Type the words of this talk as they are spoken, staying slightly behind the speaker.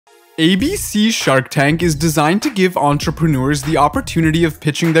ABC's Shark Tank is designed to give entrepreneurs the opportunity of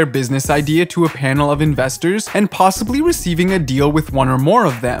pitching their business idea to a panel of investors and possibly receiving a deal with one or more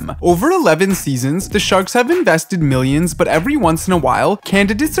of them. Over 11 seasons, the Sharks have invested millions, but every once in a while,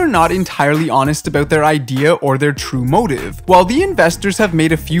 candidates are not entirely honest about their idea or their true motive. While the investors have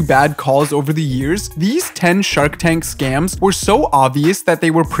made a few bad calls over the years, these 10 Shark Tank scams were so obvious that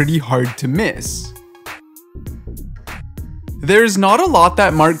they were pretty hard to miss. There's not a lot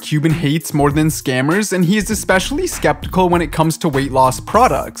that Mark Cuban hates more than scammers, and he is especially skeptical when it comes to weight loss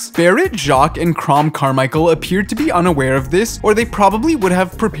products. Barrett, Jacques, and Crom Carmichael appeared to be unaware of this, or they probably would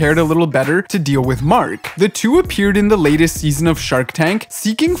have prepared a little better to deal with Mark. The two appeared in the latest season of Shark Tank,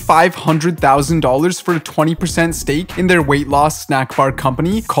 seeking $500,000 for a 20% stake in their weight loss snack bar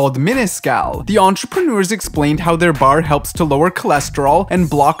company called Miniscal. The entrepreneurs explained how their bar helps to lower cholesterol and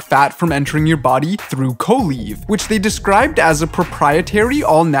block fat from entering your body through Colive, which they described as a proprietary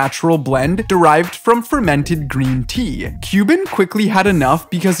all-natural blend derived from fermented green tea. Cuban quickly had enough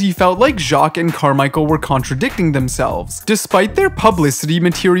because he felt like Jacques and Carmichael were contradicting themselves. Despite their publicity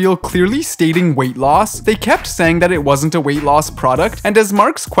material clearly stating weight loss, they kept saying that it wasn't a weight loss product, and as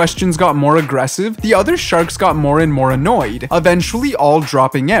Mark's questions got more aggressive, the other sharks got more and more annoyed, eventually all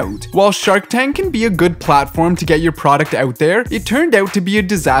dropping out. While Shark Tank can be a good platform to get your product out there, it turned out to be a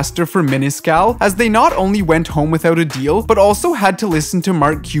disaster for Miniscal, as they not only went home without a deal, but also had to listen to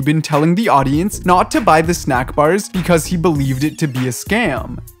Mark Cuban telling the audience not to buy the snack bars because he believed it to be a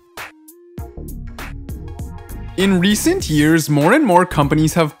scam. In recent years, more and more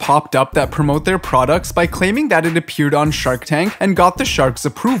companies have popped up that promote their products by claiming that it appeared on Shark Tank and got the sharks'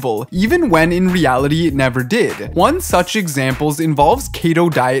 approval, even when in reality it never did. One such example involves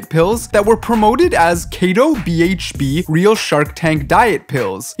keto diet pills that were promoted as Keto BHB Real Shark Tank Diet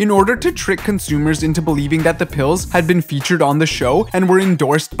Pills, in order to trick consumers into believing that the pills had been featured on the show and were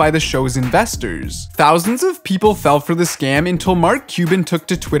endorsed by the show's investors. Thousands of people fell for the scam until Mark Cuban took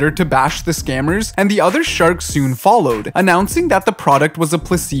to Twitter to bash the scammers, and the other sharks soon followed, announcing that the product was a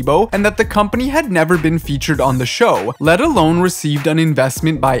placebo and that the company had never been featured on the show, let alone received an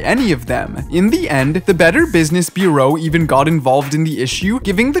investment by any of them. In the end, the Better Business Bureau even got involved in the issue,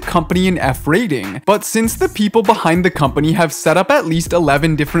 giving the company an F rating. But since the people behind the company have set up at least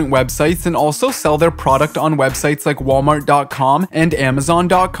 11 different websites and also sell their product on websites like Walmart.com and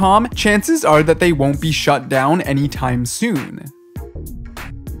Amazon.com, chances are that they won't be shut down anytime soon.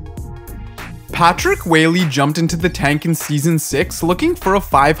 Patrick Whaley jumped into the tank in season 6 looking for a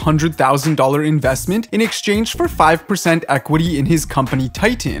 $500,000 investment in exchange for 5% equity in his company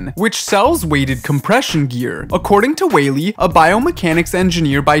Titan, which sells weighted compression gear. According to Whaley, a biomechanics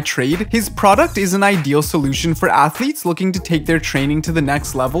engineer by trade, his product is an ideal solution for athletes looking to take their training to the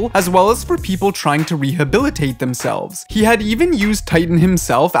next level, as well as for people trying to rehabilitate themselves. He had even used Titan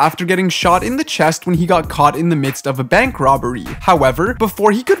himself after getting shot in the chest when he got caught in the midst of a bank robbery. However,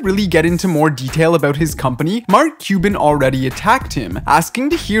 before he could really get into more detail about his company, Mark Cuban already attacked him, asking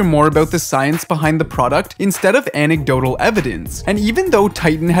to hear more about the science behind the product instead of anecdotal evidence. And even though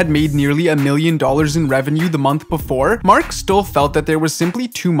Titan had made nearly $1 million in revenue the month before, Mark still felt that there was simply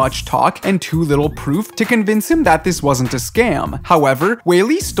too much talk and too little proof to convince him that this wasn't a scam. However,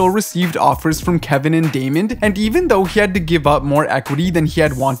 Whaley still received offers from Kevin and Damon, and even though he had to give up more equity than he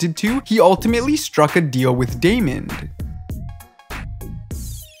had wanted to, he ultimately struck a deal with Damon.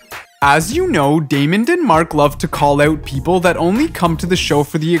 As you know, Damon and Mark love to call out people that only come to the show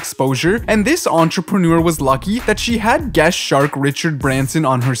for the exposure, and this entrepreneur was lucky that she had guest shark Richard Branson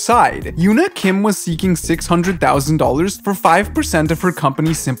on her side. Yuna Kim was seeking $600,000 for 5% of her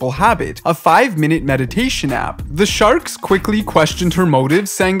company Simple Habit, a 5-minute meditation app. The sharks quickly questioned her motives,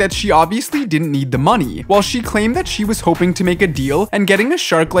 saying that she obviously didn't need the money, while she claimed that she was hoping to make a deal and getting a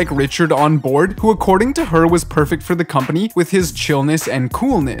shark like Richard on board, who according to her was perfect for the company with his chillness and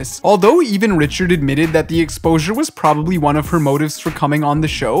coolness. Although even Richard admitted that the exposure was probably one of her motives for coming on the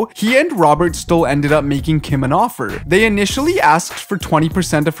show, he and Robert still ended up making Kim an offer. They initially asked for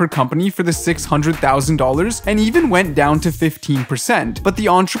 20% of her company for the $600,000 and even went down to 15%, but the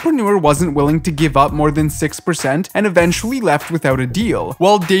entrepreneur wasn't willing to give up more than 6% and eventually left without a deal.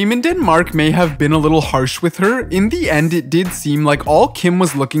 While Damon and Mark may have been a little harsh with her, in the end it did seem like all Kim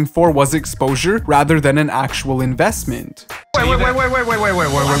was looking for was exposure rather than an actual investment. Wait,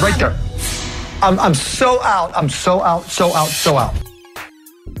 right there. I'm so out. I'm so out.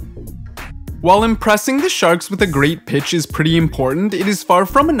 While impressing the sharks with a great pitch is pretty important, it is far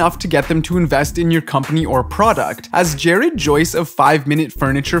from enough to get them to invest in your company or product, as Jared Joyce of 5 Minute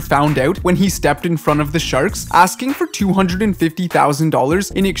Furniture found out when he stepped in front of the sharks asking for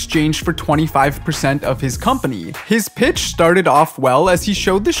 $250,000 in exchange for 25% of his company. His pitch started off well as he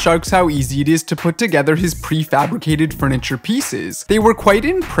showed the sharks how easy it is to put together his prefabricated furniture pieces. They were quite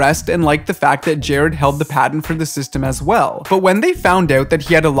impressed and liked the fact that Jared held the patent for the system as well. But when they found out that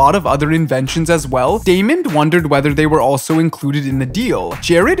he had a lot of other inventions as well, Damon wondered whether they were also included in the deal.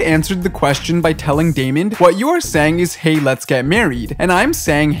 Jared answered the question by telling Damon, "What you are saying is, hey, let's get married, and I'm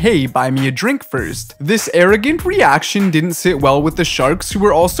saying, hey, buy me a drink first." This arrogant reaction didn't sit well with the sharks, who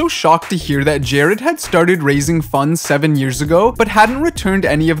were also shocked to hear that Jared had started raising funds 7 years ago, but hadn't returned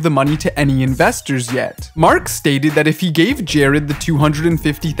any of the money to any investors yet. Mark stated that if he gave Jared the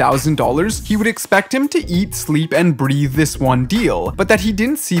 $250,000, he would expect him to eat, sleep, and breathe this one deal, but that he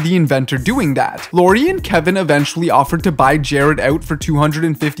didn't see the inventor doing that. Lori and Kevin eventually offered to buy Jared out for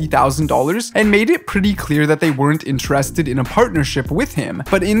 $250,000 and made it pretty clear that they weren't interested in a partnership with him.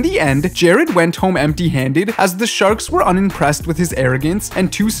 But in the end, Jared went home empty-handed as the sharks were unimpressed with his arrogance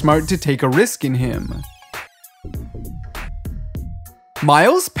and too smart to take a risk in him.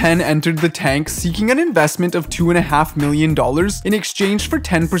 Miles Penn entered the tank seeking an investment of $2.5 million in exchange for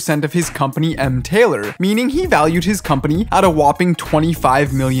 10% of his company M. Taylor, meaning he valued his company at a whopping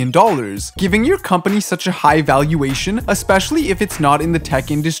 $25 million. Giving your company such a high valuation, especially if it's not in the tech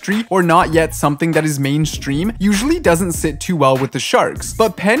industry or not yet something that is mainstream, usually doesn't sit too well with the sharks.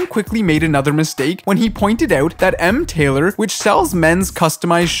 But Penn quickly made another mistake when he pointed out that M. Taylor, which sells men's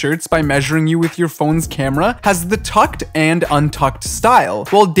customized shirts by measuring you with your phone's camera, has the tucked and untucked style,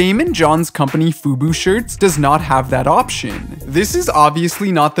 while Damon John's company Fubu Shirts does not have that option. This is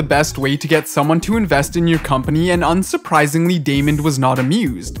obviously not the best way to get someone to invest in your company, and unsurprisingly Damon was not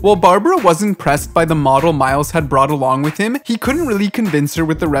amused. While Barbara was impressed by the model Miles had brought along with him, he couldn't really convince her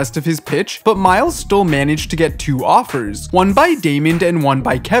with the rest of his pitch, but Miles still managed to get 2 offers, one by Damon and one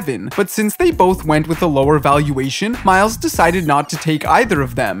by Kevin. But since they both went with a lower valuation, Miles decided not to take either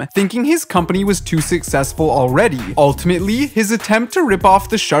of them, thinking his company was too successful already. Ultimately, his attempt to rip off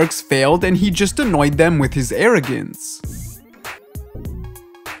the sharks failed, and he just annoyed them with his arrogance.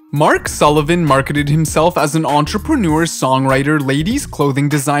 Mark Sullivan marketed himself as an entrepreneur, songwriter, ladies' clothing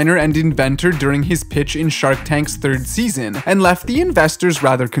designer, and inventor during his pitch in Shark Tank's 3rd season, and left the investors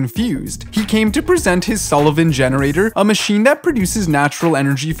rather confused. He came to present his Sullivan generator, a machine that produces natural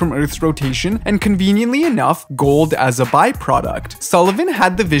energy from Earth's rotation, and conveniently enough, gold as a byproduct. Sullivan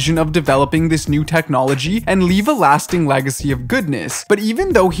had the vision of developing this new technology and leave a lasting legacy of goodness, but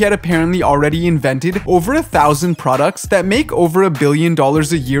even though he had apparently already invented over 1,000 products that make over $1 billion a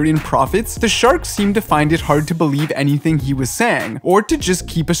year in profits, the sharks seemed to find it hard to believe anything he was saying, or to just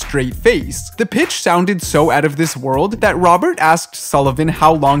keep a straight face. The pitch sounded so out of this world that Robert asked Sullivan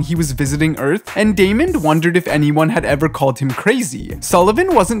how long he was visiting Earth, and Damon wondered if anyone had ever called him crazy.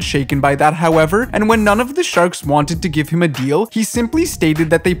 Sullivan wasn't shaken by that, however, and when none of the sharks wanted to give him a deal, he simply stated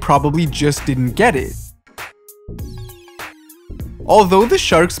that they probably just didn't get it. Although the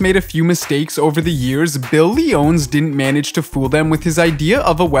sharks made a few mistakes over the years, Bill Leones didn't manage to fool them with his idea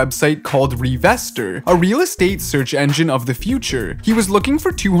of a website called Revestor, a real estate search engine of the future. He was looking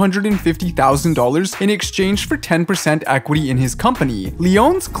for $250,000 in exchange for 10% equity in his company.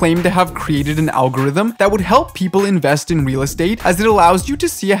 Leones claimed to have created an algorithm that would help people invest in real estate, as it allows you to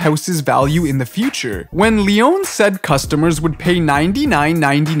see a house's value in the future. When Leones said customers would pay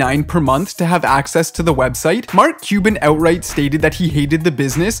 $99.99 per month to have access to the website, Mark Cuban outright stated that he hated the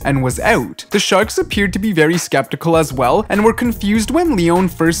business and was out. The sharks appeared to be very skeptical as well, and were confused when Leone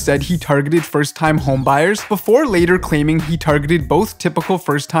first said he targeted first-time homebuyers, before later claiming he targeted both typical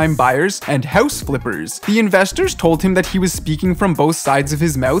first-time buyers and house flippers. The investors told him that he was speaking from both sides of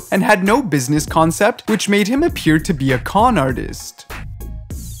his mouth and had no business concept, which made him appear to be a con artist.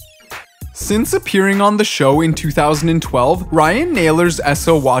 Since appearing on the show in 2012, Ryan Naylor's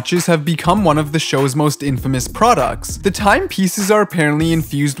Esso watches have become one of the show's most infamous products. The timepieces are apparently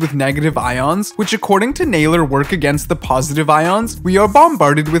infused with negative ions, which according to Naylor work against the positive ions we are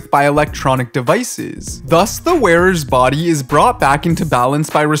bombarded with by electronic devices. Thus, the wearer's body is brought back into balance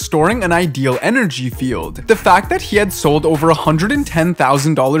by restoring an ideal energy field. The fact that he had sold over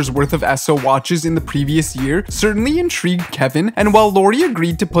 $110,000 worth of Esso watches in the previous year certainly intrigued Kevin, and while Lori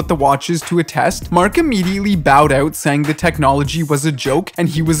agreed to put the watches to a test, Mark immediately bowed out, saying the technology was a joke and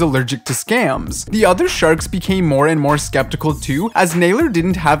he was allergic to scams. The other sharks became more and more skeptical too, as Naylor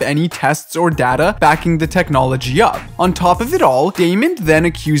didn't have any tests or data backing the technology up. On top of it all, Damon then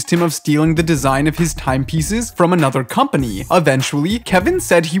accused him of stealing the design of his timepieces from another company. Eventually, Kevin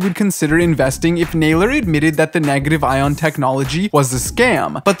said he would consider investing if Naylor admitted that the negative ion technology was a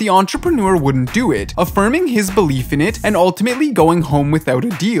scam, but the entrepreneur wouldn't do it, affirming his belief in it and ultimately going home without a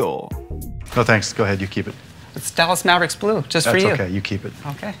deal. No thanks, go ahead, you keep it. It's Dallas Mavericks blue, just for That's you. okay, you keep it.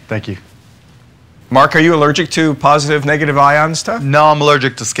 Okay. Thank you. Mark, are you allergic to positive, negative ion stuff? No, I'm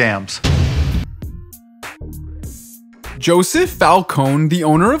allergic to scams. Joseph Falcone, the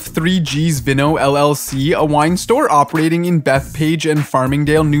owner of 3G's Vino LLC, a wine store operating in Bethpage and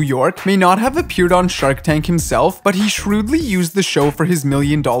Farmingdale, New York, may not have appeared on Shark Tank himself, but he shrewdly used the show for his $1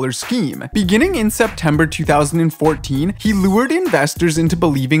 million scheme. Beginning in September 2014, he lured investors into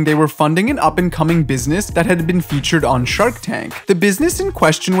believing they were funding an up-and-coming business that had been featured on Shark Tank. The business in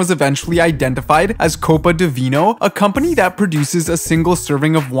question was eventually identified as Copa di Vino, a company that produces a single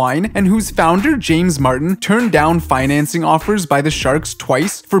serving of wine and whose founder, James Martin, turned down financing offers by the Sharks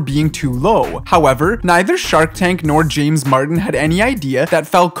twice for being too low. However, neither Shark Tank nor James Martin had any idea that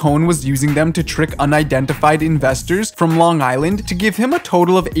Falcone was using them to trick unidentified investors from Long Island to give him a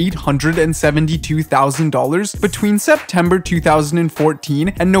total of $872,000 between September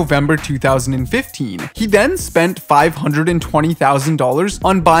 2014 and November 2015. He then spent $520,000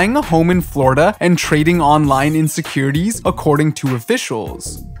 on buying a home in Florida and trading online in securities, according to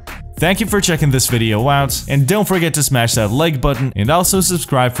officials. Thank you for checking this video out, and don't forget to smash that like button and also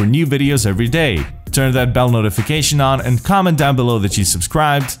subscribe for new videos every day. Turn that bell notification on and comment down below that you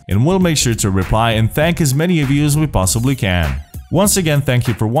subscribed, and we'll make sure to reply and thank as many of you as we possibly can. Once again, thank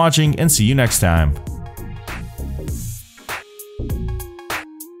you for watching and see you next time.